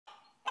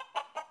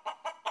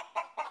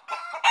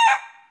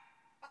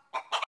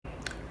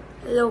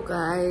Hello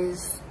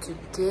guys,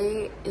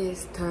 today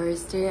is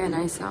Thursday and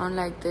I sound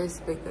like this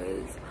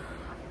because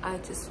I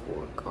just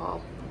woke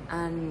up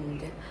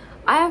and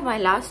I have my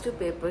last two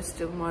papers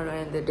tomorrow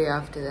and the day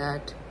after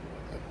that,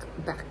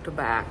 like back to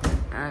back,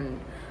 and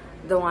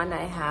the one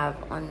I have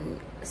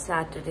on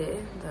Saturday,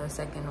 the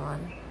second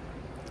one,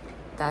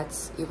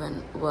 that's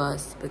even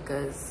worse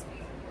because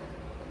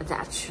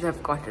that should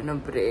have gotten a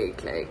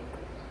break,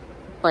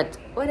 but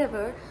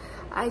whatever.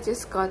 I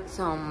just got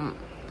some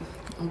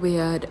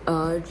weird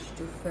urge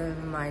to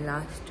film my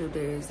last 2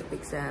 days of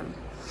exam,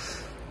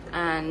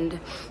 and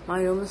my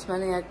room is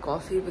smelling like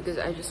coffee because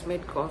I just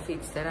made coffee.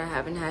 It's that I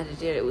haven't had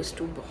it yet. It was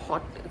too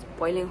hot. It's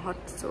boiling hot,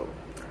 so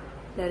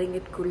letting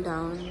it cool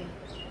down.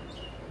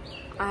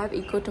 I have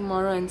eco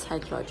tomorrow and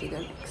psychology the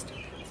next day.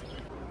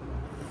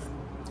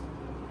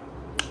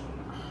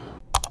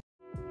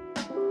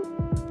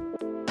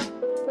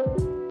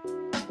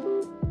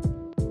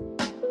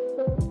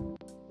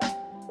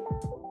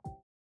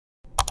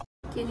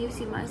 Can you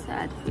see my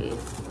sad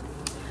face?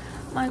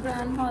 My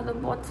grandfather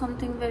bought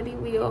something very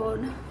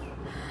weird.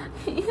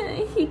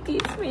 He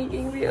keeps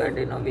making weird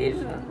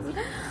innovations.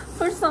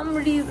 For some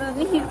reason,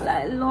 he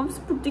loves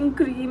putting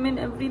cream in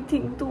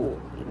everything too.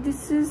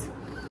 This is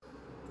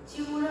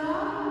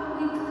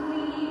chura with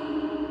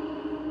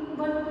cream,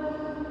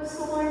 but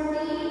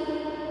salty.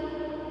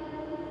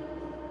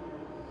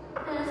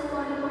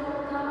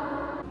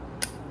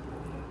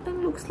 It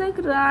looks like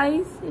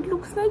rice. It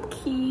looks like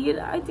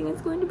kheer. I think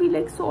it's going to be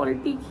like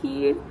salty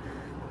kheer,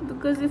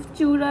 because if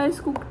chura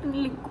is cooked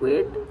in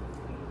liquid,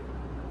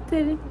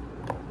 then it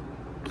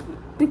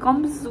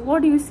becomes,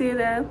 what do you say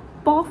there,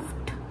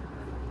 puffed,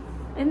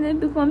 and then it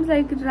becomes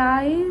like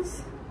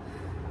rice.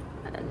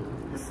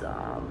 And so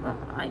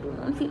I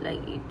don't feel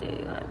like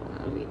eating. I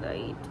don't feel like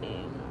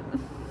eating.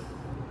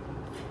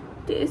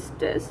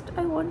 Taste.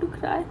 I want to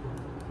cry.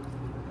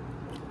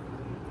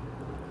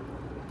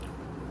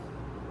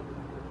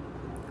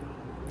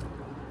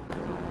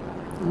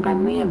 I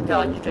may have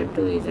dodged it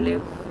too easily,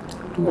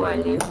 too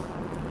early.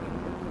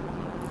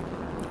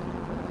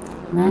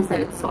 When I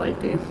said it's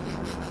salty,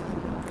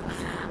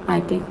 I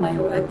take my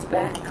words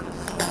back.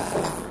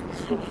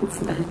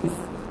 It's nice.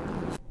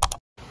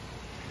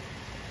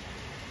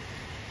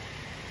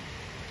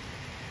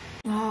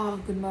 Oh,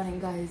 good morning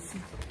guys.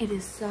 It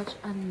is such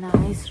a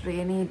nice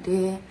rainy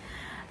day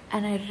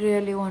and I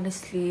really want to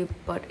sleep,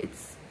 but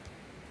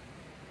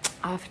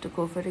I have to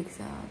go for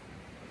exam.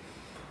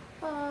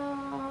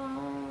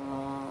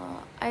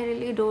 I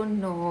really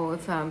don't know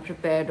if I'm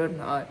prepared or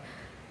not.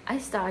 I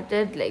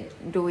started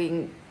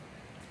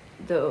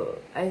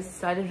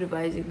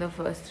revising the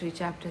first 3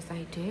 chapters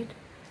I did,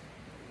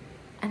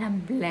 and I'm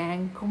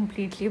blank,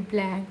 completely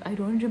blank. I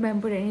don't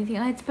remember anything.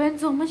 I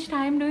spent so much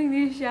time doing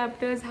these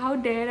chapters. How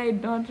dare I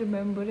not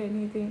remember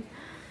anything?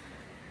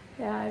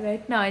 Yeah,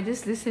 right now I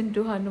just listen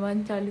to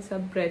Hanuman Chalisa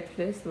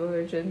breathless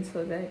version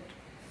so that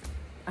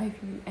I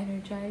feel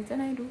energized,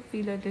 and I do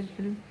feel a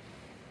little.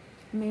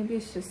 Maybe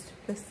it's just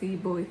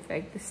placebo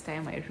effect. This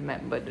time I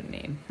remember the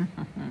name.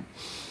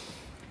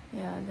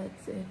 Yeah,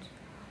 that's it.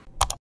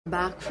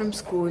 Back from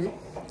school,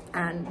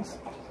 and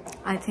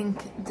I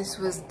think this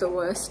was the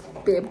worst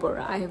paper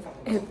I've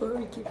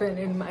ever given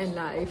in my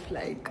life,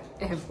 like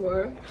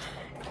ever.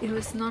 It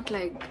was not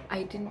like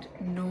I didn't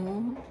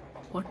know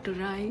what to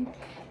write.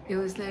 It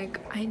was like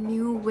I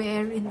knew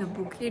where in the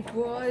book it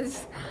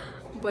was,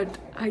 but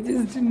I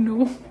just didn't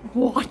know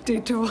what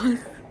it was.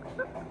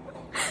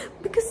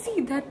 Because see,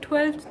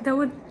 there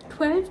were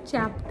 12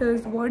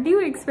 chapters. What do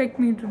you expect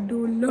me to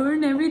do?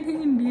 Learn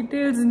everything in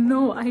details?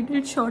 No, I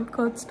did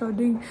shortcut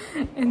studying,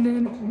 and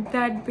then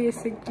that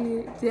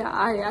basically, yeah,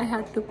 I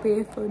had to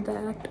pay for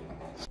that.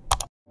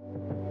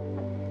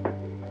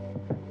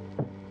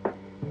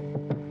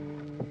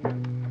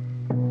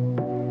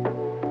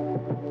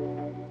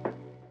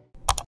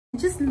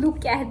 Just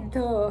look at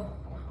the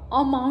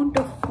amount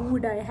of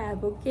food I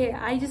have. Okay,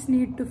 I just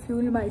need to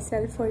fuel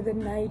myself for the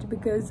night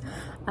because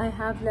I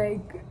have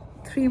like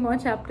 3 more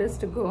chapters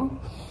to go.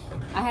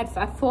 I had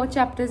 4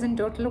 chapters in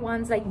total.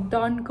 One's like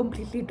done,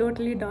 completely,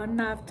 totally done.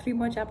 Now I have 3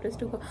 more chapters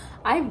to go.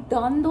 I've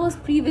done those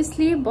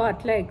previously,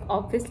 but like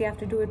obviously I have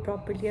to do it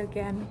properly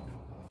again.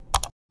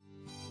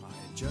 I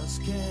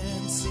just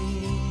can't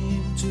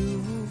seem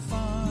to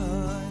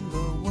find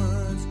the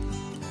words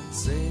and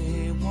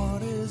say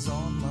what is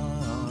on my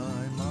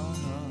mind.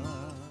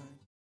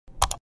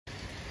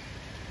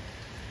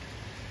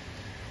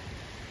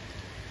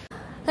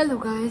 Hello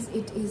guys,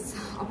 it is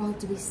about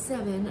to be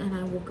 7 and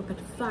I woke up at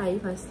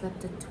 5. I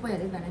slept at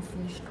 12 and I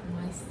finished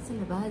my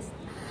syllabus.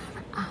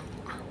 I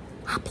am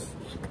happy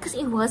because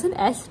it wasn't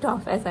as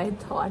tough as I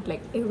thought.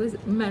 Like, it was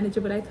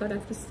manageable. I thought I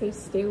have to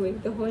stay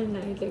awake the whole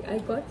night. Like, I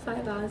got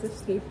 5 hours of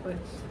sleep, but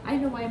I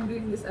know why I'm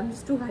doing this. I'm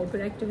just too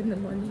hyperactive in the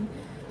morning.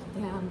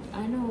 Yeah,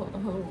 I know.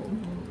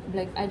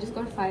 Like, I just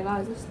got 5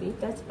 hours of sleep.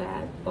 That's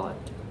bad, but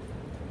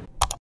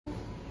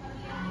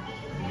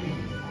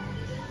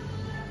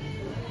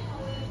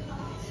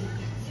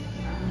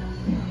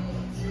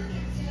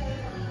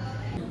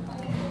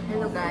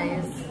Hello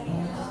guys,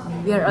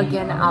 we are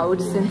again out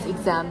since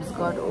exams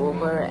got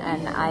over,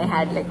 and I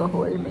had like a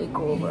whole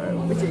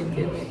makeover, which is a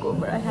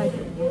makeover. I had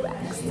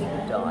waxing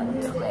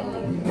done,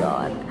 threading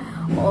done,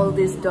 all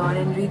this done,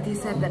 and Reeti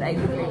said that I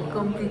look like a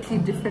completely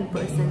different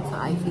person, so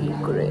I feel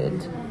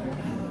great.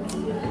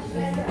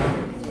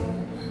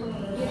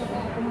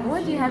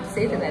 What do you have to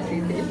say to that,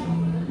 Reeti?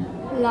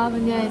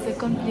 Lavanya is a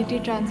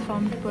completely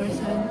transformed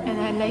person and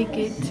I like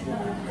it.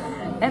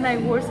 And I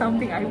wore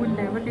something I would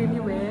never really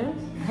wear.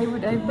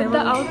 But the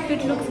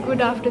outfit looks good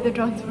after the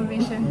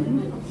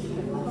transformation.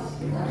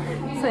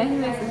 So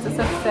anyways, it's a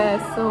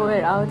success. So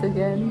we're out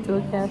again to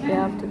a cafe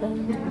after that.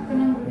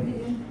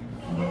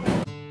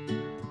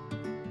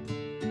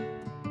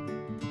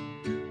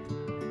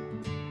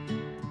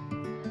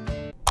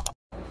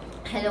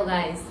 Hello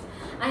guys,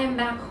 I am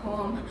back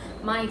home.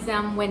 My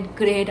exam went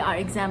great. Our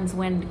exams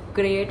went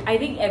great. I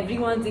think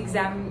everyone's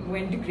exam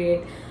went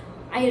great.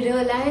 I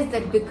realized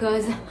that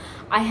because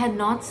I had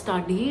not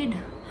studied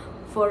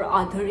for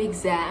other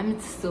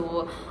exams,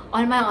 so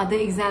all my other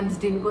exams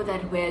didn't go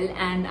that well,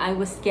 and I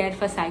was scared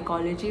for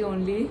psychology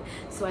only,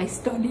 so I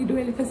studied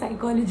well for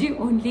psychology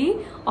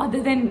only,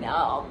 other than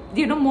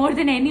more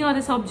than any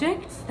other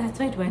subjects. That's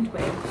why it went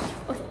well.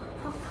 Also,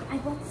 I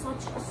got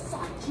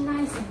such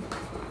nice.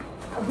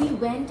 We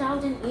went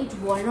out and ate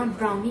walnut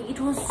brownie.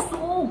 It was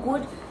so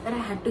good that I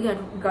had to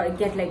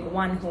get like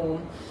one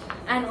home.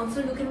 And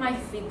also look at my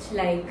fit.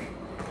 Like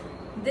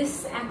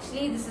this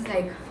is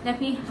like,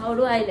 how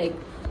do I like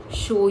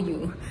show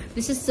you?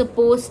 This is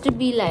supposed to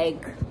be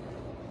like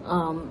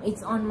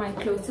it's on my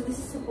clothes, so this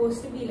is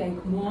supposed to be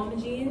like mom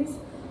jeans,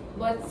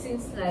 but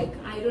since like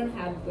I don't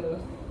have the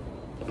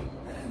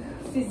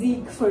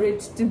physique for it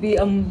to be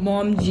a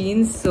mom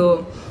jeans,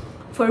 so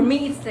for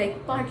me it's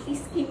like partly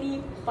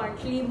skinny,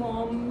 partly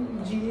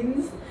mom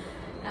jeans.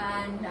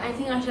 And I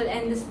think I shall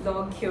end this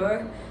vlog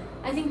here.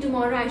 I think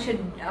tomorrow I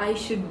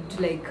should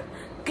like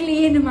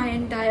clean my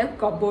entire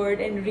cupboard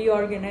and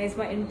reorganize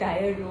my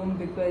entire room,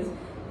 because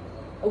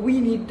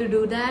we need to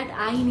do that.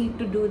 I need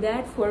to do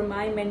that for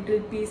my mental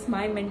peace,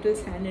 my mental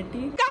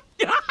sanity.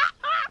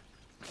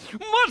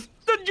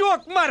 मस्त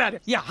joke मारा रे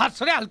ये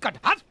हंस रे हलकट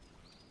हंस.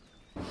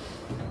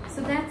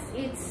 So that's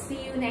it.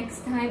 See you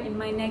next time in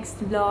my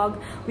next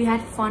vlog. We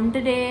had fun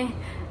today,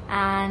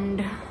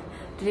 and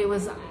today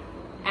was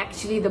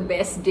actually the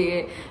best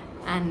day,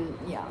 and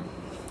yeah.